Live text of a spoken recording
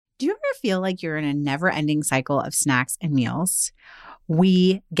Do you ever feel like you're in a never-ending cycle of snacks and meals?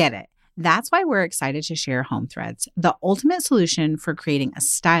 We get it. That's why we're excited to share Home Threads, the ultimate solution for creating a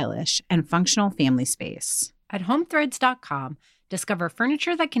stylish and functional family space. At homethreads.com, discover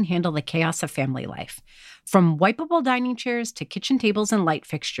furniture that can handle the chaos of family life. From wipeable dining chairs to kitchen tables and light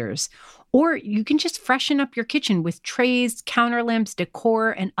fixtures. Or you can just freshen up your kitchen with trays, counter lamps,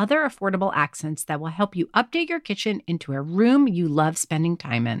 decor, and other affordable accents that will help you update your kitchen into a room you love spending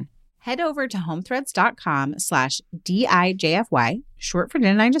time in. Head over to homethreads.com/DIJFY, short for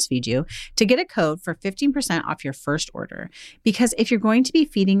Didn't I Just Feed You, to get a code for 15% off your first order. Because if you're going to be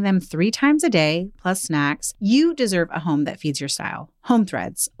feeding them 3 times a day, plus snacks, you deserve a home that feeds your style. Home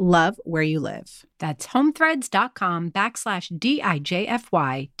Threads, love where you live. That's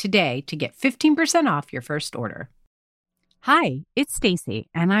homethreads.com/DIJFY today to get 15% off your first order. Hi, it's Stacy,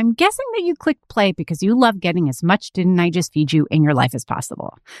 and I'm guessing that you clicked play because you love getting as much Didn't I Just Feed You in your life as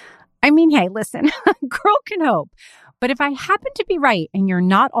possible. I mean, hey, listen, girl can hope. But if I happen to be right and you're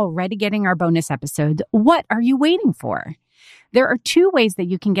not already getting our bonus episodes, what are you waiting for? There are 2 ways that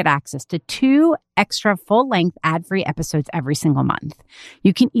you can get access to 2 extra full-length ad-free episodes every single month.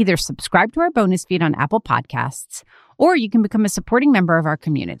 You can either subscribe to our bonus feed on Apple Podcasts, or you can become a supporting member of our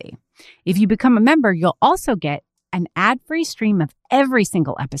community. If you become a member, you'll also get an ad-free stream of every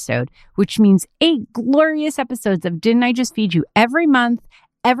single episode, which means 8 glorious episodes of Didn't I Just Feed You every month,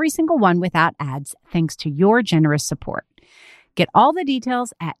 every single one without ads, thanks to your generous support. Get all the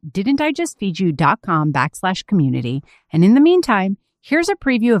details at didn'tijustfeedyou.com/community. And in the meantime, here's a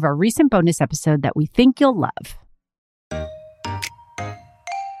preview of a recent bonus episode that we think you'll love.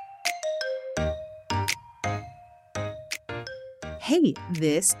 Hey,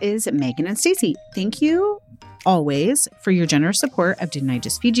 this is Megan and Stacy. Thank you always for your generous support of Didn't I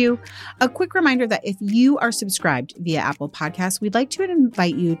Just Feed You. A quick reminder that if you are subscribed via Apple Podcasts, we'd like to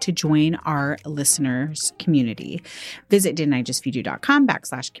invite you to join our listeners community. Visit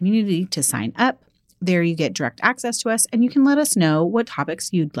didn'tijustfeedyou.com/community to sign up. There you get direct access to us, and you can let us know what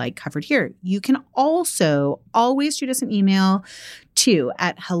topics you'd like covered here. You can also always shoot us an email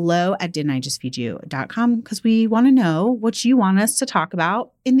at hello@didn'tijustfeedyou.com because we want to know what you want us to talk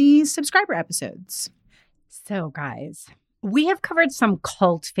about in these subscriber episodes. So, guys, we have covered some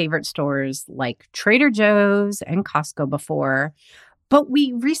cult favorite stores like Trader Joe's and Costco before, but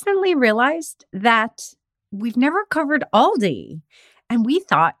we recently realized that we've never covered Aldi, and we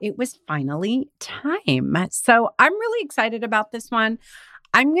thought it was finally time. So I'm really excited about this one.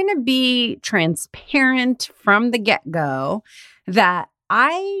 I'm going to be transparent from the get-go that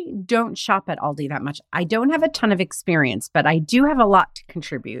I don't shop at Aldi that much. I don't have a ton of experience, but I do have a lot to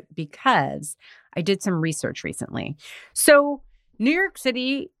contribute because I did some research recently. So New York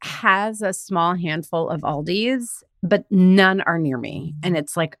City has a small handful of Aldis, but none are near me. And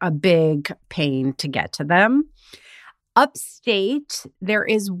it's like a big pain to get to them. Upstate, there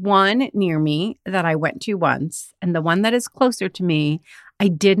is one near me that I went to once. And the one that is closer to me, I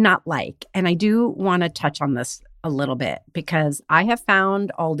did not like. And I do want to touch on this a little bit because I have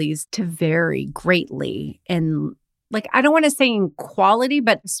found Aldis to vary greatly in, like, I don't want to say in quality,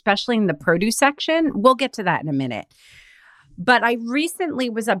 but especially in the produce section. We'll get to that in a minute. But I recently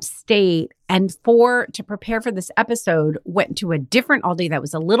was upstate and to prepare for this episode, went to a different Aldi that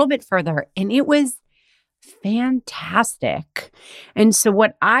was a little bit further, and it was fantastic. And so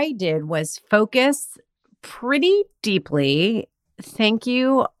what I did was focus pretty deeply. Thank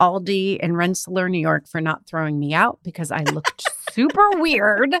you, Aldi in Rensselaer, New York, for not throwing me out because I looked super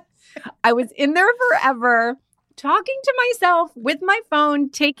weird. I was in there forever, talking to myself with my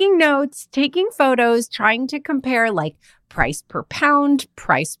phone, taking notes, taking photos, trying to compare like price per pound,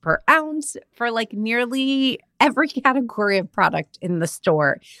 price per ounce for like nearly every category of product in the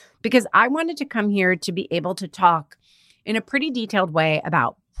store, because I wanted to come here to be able to talk in a pretty detailed way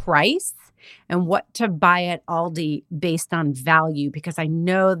about price and what to buy at Aldi based on value, because I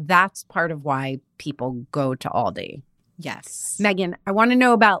know that's part of why people go to Aldi. Yes. Megan, I want to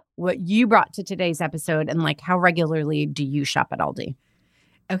know about what you brought to today's episode and like how regularly do you shop at Aldi?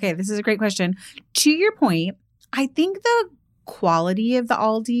 Okay, this is a great question. To your point, I think the quality of the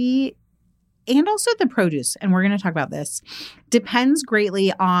Aldi and also the produce, and we're going to talk about this, depends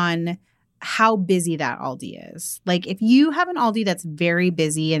greatly on how busy that Aldi is. Like if you have an Aldi that's very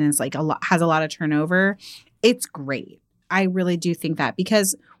busy and is like has a lot of turnover, it's great. I really do think that,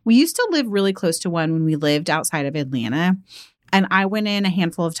 because we used to live really close to one when we lived outside of Atlanta. And I went in a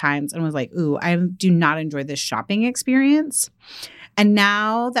handful of times and was like, ooh, I do not enjoy this shopping experience. And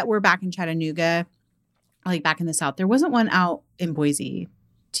now that we're back in Chattanooga, like back in the South, there wasn't one out in Boise,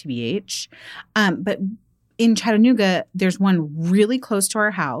 TBH. But in Chattanooga, there's one really close to our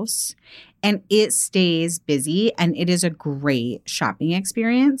house and it stays busy and it is a great shopping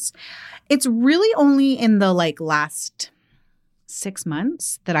experience. It's really only in the last 6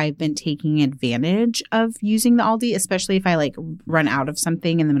 months that I've been taking advantage of using the Aldi, especially if I run out of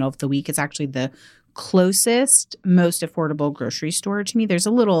something in the middle of the week. It's actually the closest, most affordable grocery store to me. There's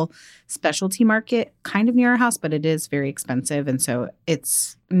a little specialty market kind of near our house, but it is very expensive. And so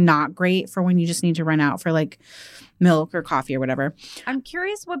it's not great for when you just need to run out for milk or coffee or whatever. I'm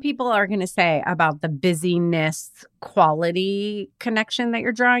curious what people are going to say about the busyness quality connection that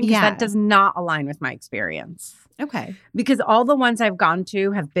you're drawing, because that does not align with my experience. Okay. Because all the ones I've gone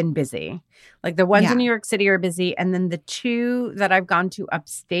to have been busy. The ones in New York City are busy. And then the two that I've gone to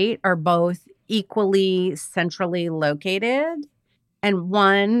upstate are both equally centrally located. And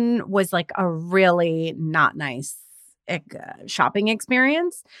one was a really not nice shopping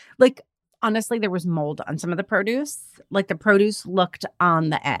experience. Honestly, there was mold on some of the produce. The produce looked on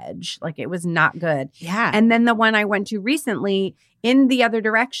the edge. It was not good. Yeah. And then the one I went to recently in the other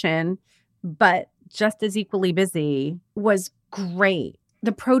direction, but just as equally busy, was great.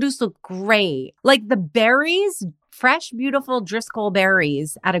 The produce looked great. The berries, fresh, beautiful Driscoll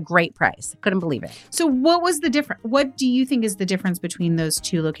berries at a great price. Couldn't believe it. So what was the difference? What do you think is the difference between those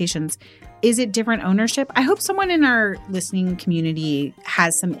two locations? Is it different ownership? I hope someone in our listening community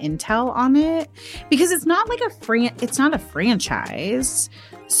has some intel on it, because it's not it's not a franchise.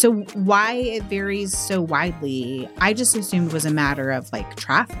 So why it varies so widely, I just assumed was a matter of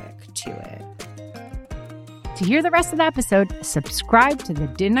traffic to it. To hear the rest of the episode, subscribe to the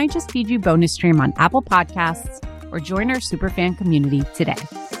Didn't I Just Feed You bonus stream on Apple Podcasts or join our superfan community today.